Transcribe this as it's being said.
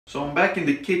So I'm back in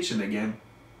the kitchen again,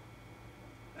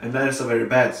 and that is a very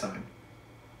bad sign.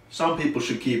 Some people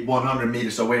should keep 100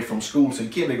 meters away from schools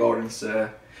and kindergartens.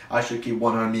 I should keep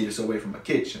 100 meters away from a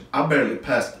kitchen. I barely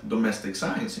passed domestic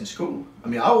science in school. I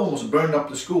mean, I almost burned up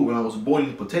the school when I was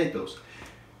boiling potatoes.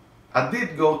 I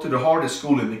did go to the hardest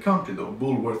school in the country though,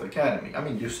 Bulworth Academy. I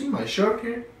mean, you see my shirt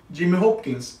here? Jimmy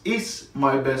Hopkins is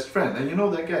my best friend. And you know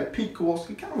that guy, Pete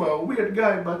Kowalski, kind of a weird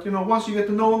guy, but you know, once you get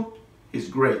to know him, he's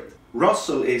great.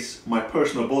 Russell is my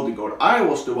personal bodyguard. I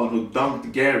was the one who dumped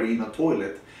Gary in a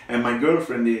toilet. And my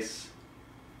girlfriend is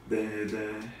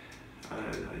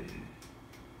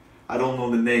I don't know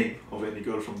the name of any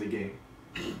girl from the game.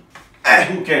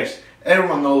 Who cares?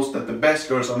 Everyone knows that the best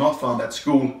girls are not found at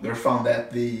school. They're found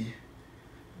at the...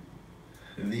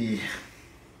 You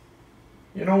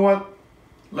know what?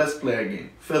 Let's play a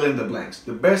game. Fill in the blanks.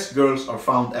 The best girls are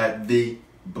found at the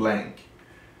blank.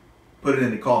 Put it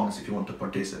in the comments if you want to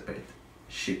participate.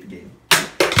 Shit game.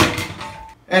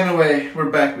 Anyway, we're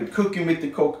back with cooking with the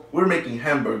Kock. We're making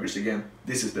hamburgers again.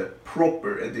 This is the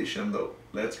proper edition though.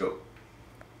 Let's go.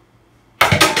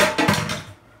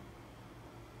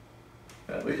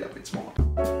 We're a bit small.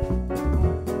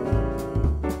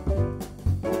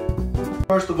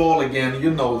 First of all, again, you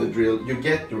know the drill. You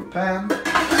get your pan.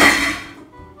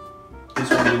 This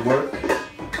one will work.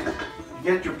 You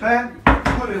get your pan,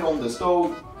 put it on the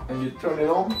stove, and you turn it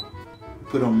on.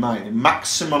 Put on 90,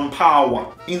 maximum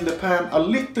power. In the pan, a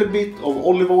little bit of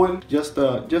olive oil, just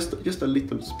a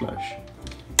little splash.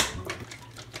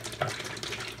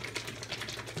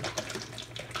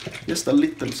 Just a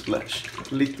little splash,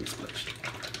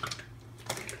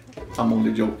 I'm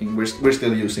only joking, we're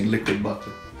still using liquid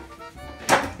butter.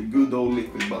 The good old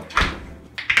liquid butter.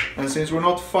 And since we're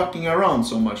not fucking around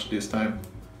so much this time,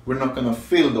 we're not gonna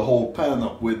fill the whole pan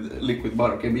up with liquid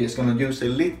butter. Okay, we're just gonna use a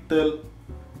little,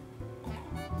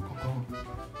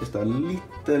 just a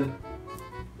little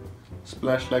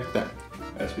splash like that.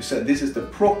 As we said, this is the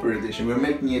proper edition. We're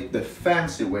making it the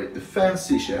fancy way, the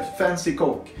fancy chef, fancy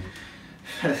Kock.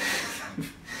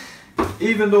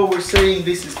 Even though we're saying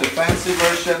this is the fancy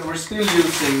version, we're still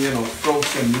using, you know,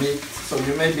 frozen meat. So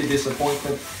you may be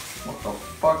disappointed. What the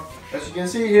fuck? As you can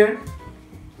see here,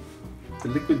 the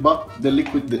liquid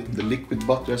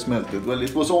butter has melted. Well,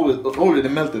 it was already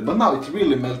melted, but now it's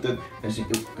really melted. As you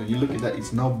look at that,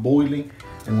 it's now boiling.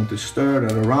 And want to stir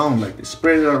that around like this,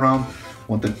 spread it around.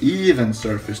 Want an even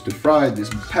surface to fry this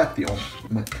patty on.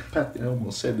 I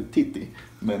almost said the titty,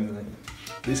 but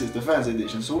this is the fancy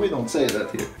edition, so we don't say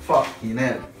that here. Fucking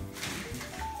hell.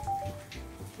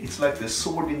 It's like the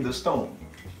sword in the stone.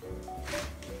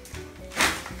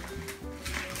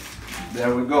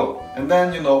 There we go. And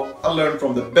then, you know, I learned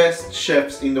from the best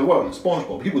chefs in the world,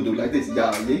 SpongeBob. He would do like this.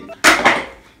 Yeah.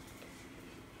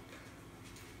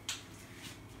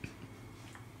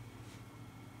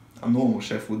 A normal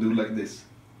chef would do like this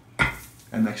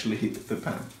and actually hit the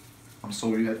pan. I'm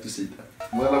sorry you had to see that.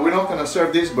 Well, we're not gonna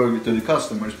serve this burger to the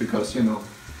customers because, you know,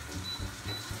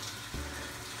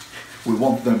 we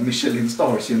want the Michelin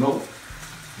stars, you know.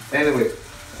 Anyway,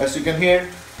 as you can hear,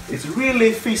 it's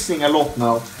really fizzing a lot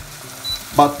now.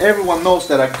 But everyone knows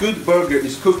that a good burger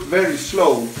is cooked very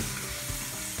slow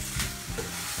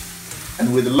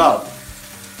and with love.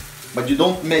 But you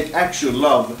don't make actual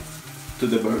love to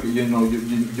the burger, you know,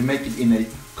 you make it in a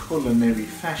culinary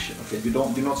fashion, okay?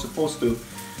 You're not supposed to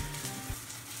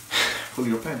pull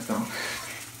your pants down.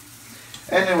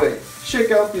 Anyway,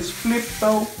 check out this flip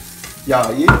though.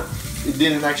 Yeah, it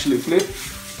didn't actually flip.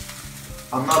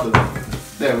 Another one.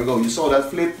 There we go, you saw that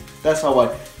flip? That's how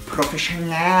a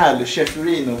professional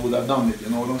chef-rino would have done it, you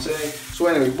know what I'm saying? So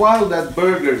anyway, while that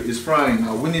burger is frying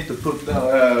now, we need to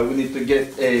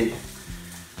get a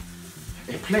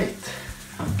plate.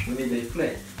 We need a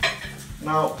plate.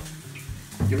 Now,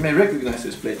 you may recognize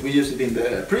this plate. We used it in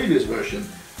the previous version,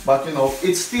 but you know,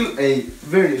 it's still a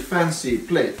very fancy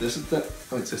plate. Isn't that?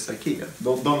 Oh, it says IKEA.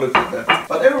 Don't look at that.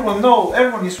 But everyone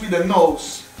in Sweden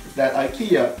knows that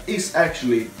IKEA is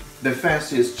actually the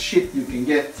fanciest shit you can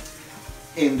get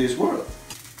in this world.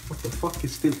 What the fuck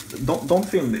is still? Don't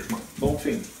film this, man. Don't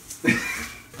film.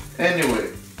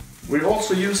 Anyway, we're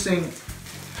also using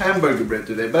hamburger bread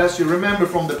today, but as you remember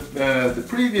from the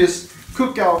previous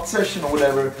cookout session or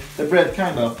whatever, the bread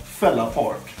kind of fell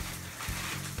apart,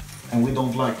 and we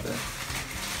don't like that.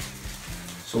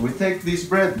 So we take this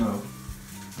bread now,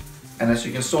 and as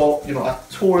you can saw, you know, I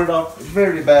tore it up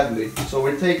very badly. So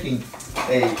we're taking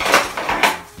a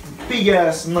big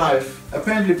ass knife.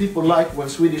 Apparently people like when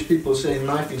Swedish people say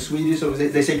knife in Swedish, so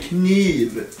they say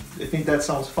kniv. They think that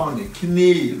sounds funny,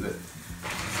 kniv.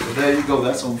 So there you go,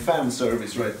 that's some fan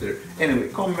service right there. Anyway,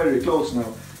 come very close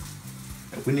now.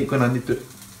 We're gonna need to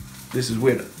This is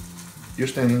weird. You're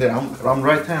standing there. I'm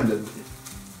right-handed.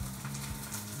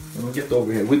 Get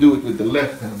over here. We do it with the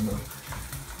left hand now.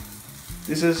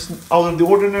 This is out of the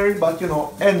ordinary, but you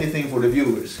know, anything for the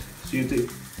viewers. So you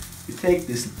take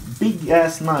this big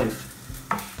ass knife,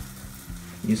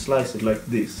 you slice it like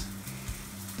this.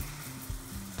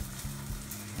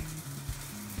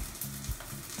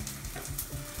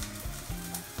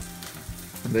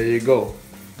 And there you go.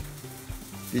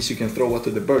 This you can throw out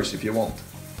to the birds if you want.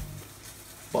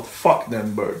 But fuck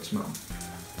them birds, man.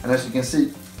 And as you can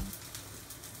see,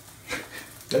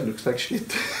 that looks like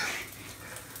shit.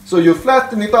 So you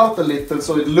flatten it out a little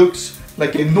so it looks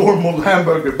like a normal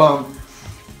hamburger bun.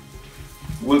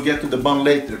 We'll get to the bun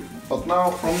later. But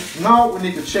now we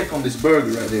need to check on this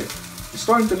burger right here. It's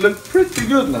starting to look pretty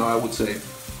good now, I would say.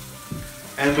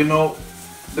 And we know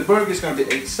the burger is going to be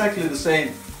exactly the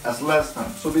same as last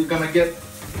time. So we're going to get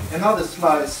another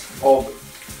slice of...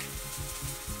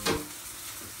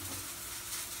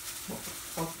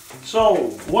 So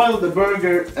while the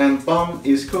burger and bun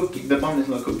is cooking, the bun is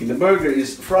not cooking, the burger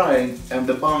is frying and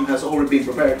the bun has already been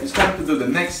prepared, it's time to do the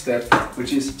next step,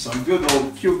 which is some good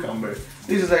old cucumber.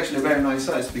 This is actually a very nice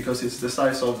size because it's the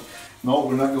size of... No,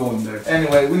 we're not going there.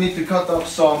 Anyway, we need to cut up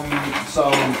some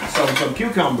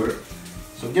cucumber.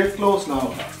 So get close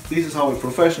now. This is how a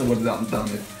professional would have done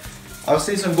it. I've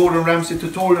seen some Gordon Ramsay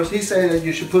tutorials. He said that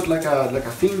you should put like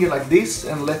a finger like this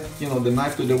and let the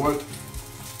knife do the work.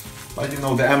 But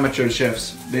the amateur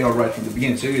chefs, they are right from the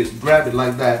beginning. So you just grab it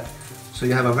like that. So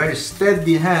you have a very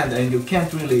steady hand and you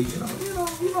can't really, you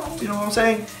know what I'm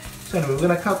saying? So anyway, we're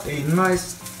gonna cut a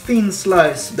nice thin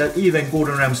slice that even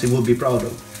Gordon Ramsay will be proud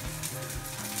of.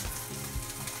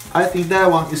 I think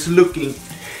that one is looking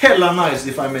hella nice,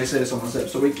 if I may say so myself.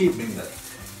 So we're keeping that.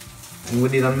 And we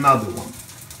need another one.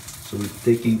 So we're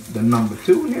taking the number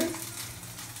 2 here.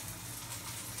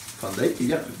 Fan, det är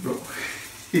jävligt bra.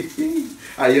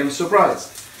 I am surprised.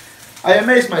 I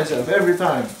amaze myself every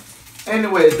time.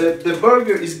 Anyway, the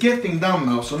burger is getting done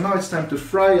now, so now it's time to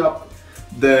fry up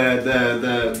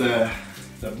the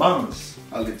buns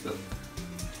a little.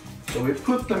 So we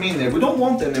put them in there. We don't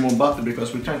want any more butter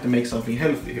because we're trying to make something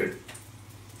healthy here.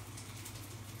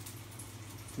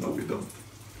 No, we don't.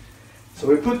 So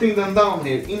we're putting them down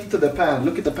here into the pan.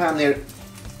 Look at the pan here.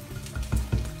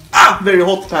 Ah, very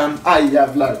hot pan. Aj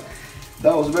jävlar.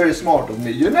 That was very smart of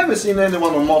me. You've never seen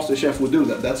anyone on MasterChef would do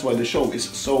that. That's why the show is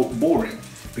so boring.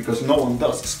 Because no one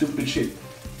does stupid shit.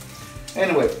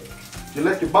 Anyway, you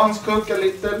let your buns cook a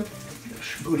little.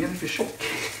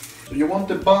 So you want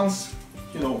the buns,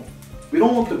 we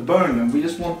don't want to burn them. We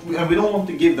don't want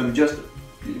to give them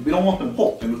we don't want them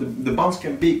hot. The buns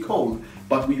can be cold,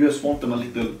 but we just want them a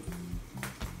little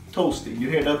toasty. You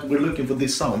hear that? We're looking for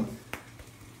this sound.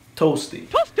 Toasty.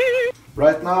 Toasty!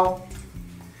 Right now,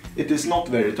 it is not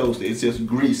very toasty, it's just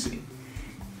greasy.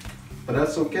 But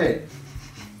that's okay.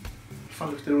 Vad fan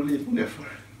luktar olivolja för?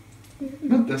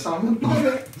 Inte ens använt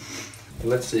någon.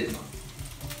 Let's see now.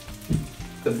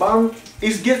 The bun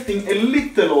is getting a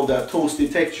little of that toasty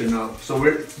texture now, so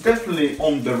we're definitely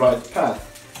on the right path.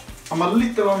 I'm a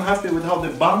little unhappy with how the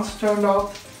buns turned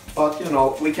out, but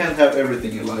we can't have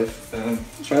everything in life.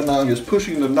 So right now I'm just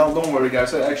pushing them down. Don't worry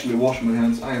guys, I actually wash my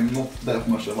hands. I am not that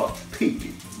much of a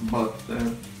piggy, but...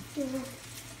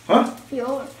 Huh?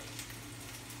 Yours.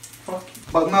 Fuck.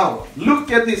 But now,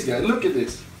 look at this guy, look at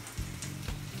this.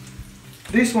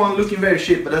 This one looking very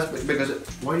shit, but that's because...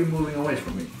 Why are you moving away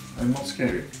from me? I'm not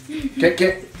scared. Get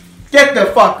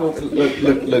the fuck over.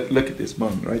 Look at this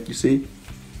bun, right? You see?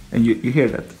 And you hear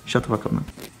that? Shut the fuck up, man.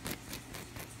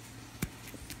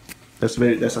 That's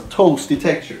a toasty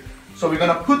texture. So we're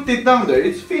gonna put it down there.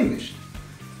 It's finished.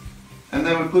 And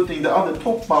then we're putting the other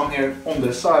top bun here on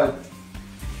the side.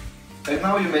 And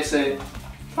now you may say,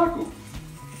 Taco,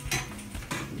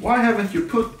 why haven't you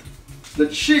put the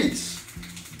cheese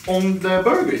on the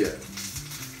burger yet?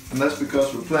 And that's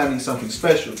because we're planning something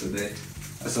special today.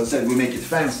 As I said, we make it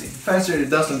fancy. Fancier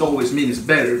doesn't always mean it's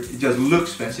better, it just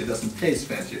looks fancy, it doesn't taste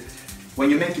fancier. When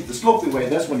you make it the sloppy way,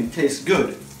 that's when it tastes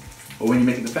good. But when you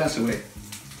make it the fancy way,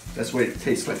 that's where it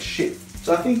tastes like shit.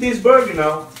 So I think this burger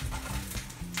now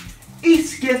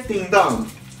is getting done.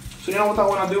 So you know what I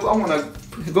want to do? I want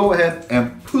to go ahead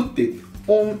and put it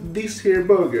on this here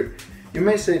burger. You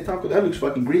may say, Taco, that looks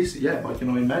fucking greasy. Yeah, but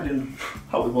imagine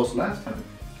how it was last time.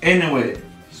 Anyway,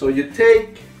 so you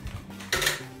take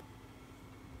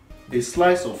a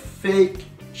slice of fake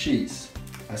cheese.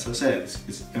 As I said,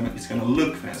 it's gonna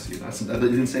look fancy. I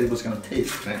didn't say it was gonna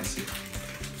taste fancy.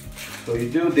 So you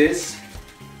do this.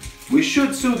 We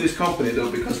should sue this company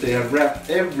though, because they have wrapped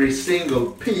every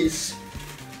single piece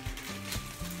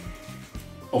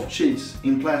of cheese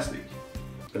in plastic.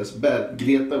 that's bad,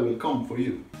 Greta will come for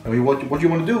you. I mean, what you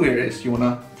want to do here is you want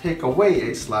to take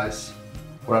away a slice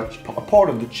or a part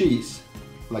of the cheese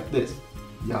like this.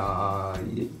 Yeah.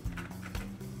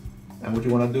 And what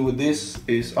you want to do with this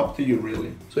is up to you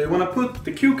really. So you want to put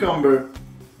the cucumber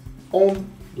on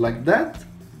like that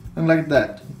and like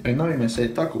that. I know you may say,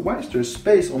 Taco, why is there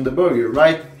space on the burger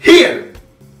right here?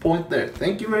 Point there.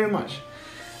 Thank you very much.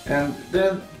 And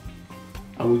then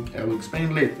I will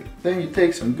explain later. Then you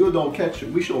take some good old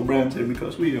ketchup. We show brands here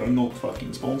because we are not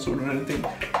fucking sponsored or anything.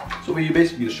 So we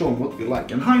basically show them what we like.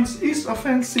 And Heinz is a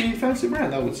fancy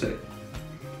brand, I would say.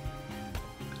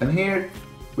 And here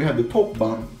we have the top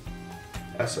bun.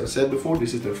 As I said before,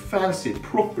 this is the fancy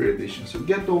proper edition. So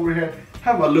get over here,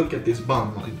 have a look at this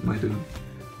bun, my dude.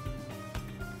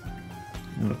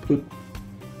 I'm gonna put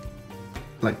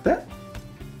like that.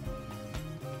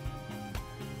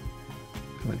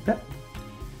 Like that.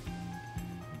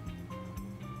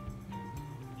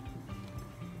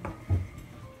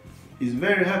 He's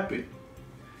very happy.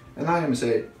 And I am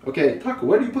say, okay, Taco,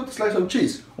 where do you put the slice of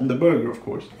cheese? On the burger, of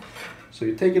course. So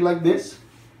you take it like this.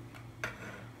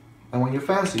 And when you're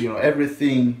fancy, you know,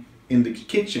 everything in the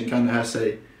kitchen kind of has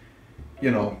a,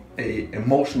 you know, a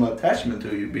emotional attachment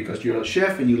to you because you're a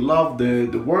chef and you love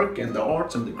the work and the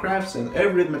arts and the crafts and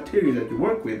every material that you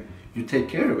work with, you take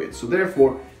care of it. So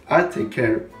therefore, I take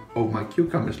care of my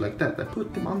cucumbers like that. I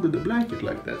put them under the blanket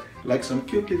like that, like some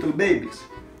cute little babies.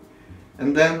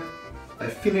 And then I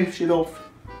finish it off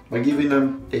by giving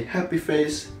them a happy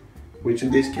face, which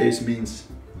in this case means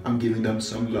I'm giving them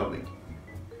some loving.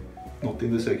 Not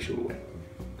in the sexual way,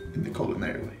 in the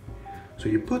culinary way. So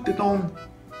you put it on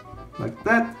like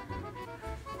that.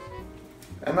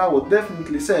 And I would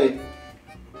definitely say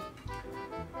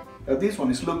that this one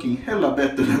is looking hella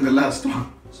better than the last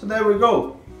one. So there we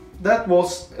go. That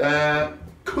was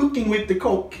Cooking with the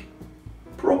Kock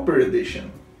proper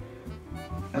edition.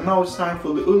 And now it's time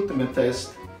for the ultimate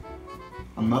test.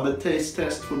 Another taste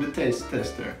test for the taste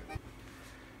tester.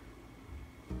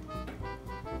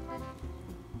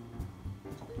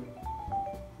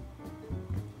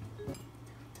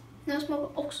 Den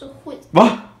smakar också skit.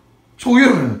 Va? Skojar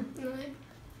du? Nej.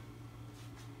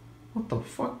 What the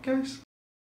fuck, guys?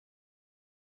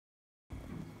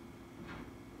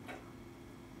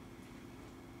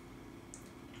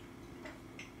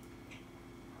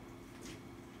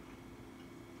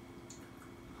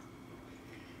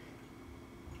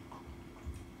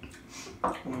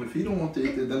 Well, if you don't want to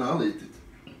eat it, then I'll eat it.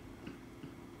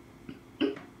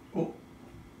 Oh.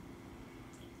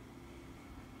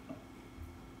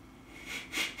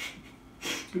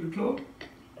 Är du klar?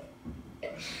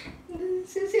 Det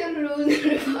ser så jävla roligt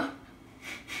ut.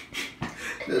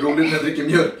 Det är roligt när jag dricker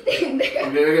mjölk. Okej,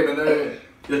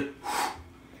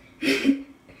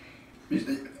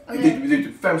 men det är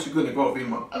typ 5 sekunder kvar att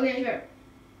filma. Okej, kör.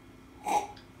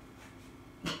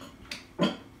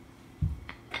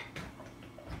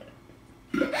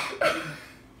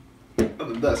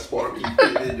 Det där sparar vi inte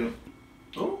i videon.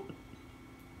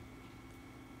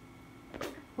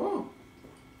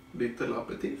 Little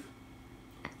aperitif.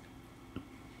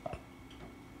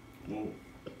 Oh.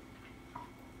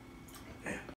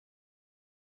 Yeah.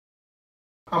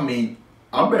 I mean,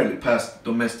 I barely passed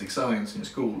domestic science in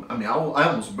school. I mean, I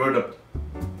almost burned up.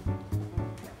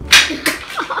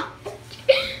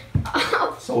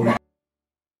 Sorry.